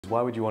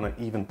why would you want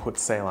to even put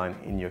saline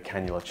in your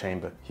cannula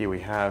chamber? Here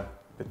we have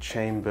the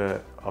chamber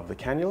of the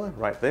cannula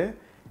right there,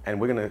 and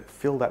we're going to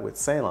fill that with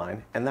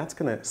saline, and that's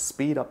going to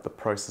speed up the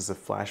process of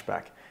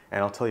flashback.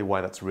 And I'll tell you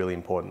why that's really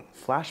important.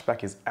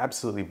 Flashback is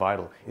absolutely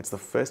vital. It's the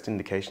first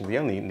indication, the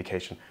only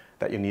indication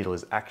that your needle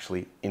is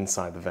actually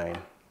inside the vein.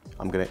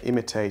 I'm going to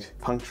imitate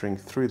puncturing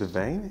through the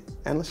vein,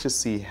 and let's just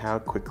see how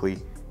quickly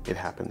it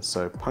happens.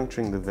 So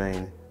puncturing the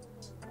vein,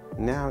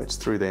 now it's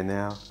through there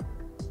now,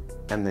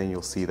 and then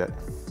you'll see that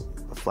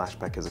a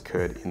flashback has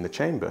occurred in the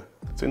chamber.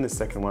 So in this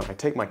second one, I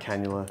take my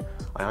cannula,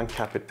 I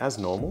uncap it as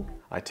normal,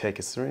 I take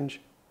a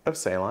syringe of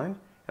saline,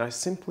 and I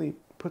simply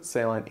put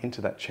saline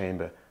into that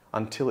chamber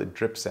until it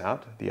drips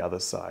out the other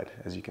side,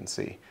 as you can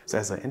see. So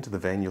as I enter the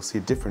vein, you'll see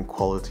a different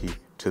quality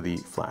to the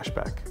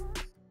flashback.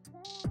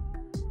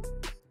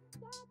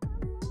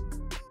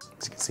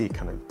 As you can see, it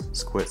kind of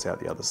squirts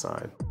out the other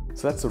side.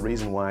 So that's the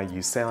reason why I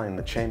use saline in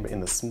the chamber in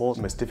the small,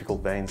 most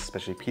difficult veins,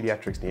 especially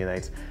pediatrics,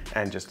 neonates,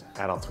 and just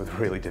adults with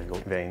really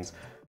difficult veins.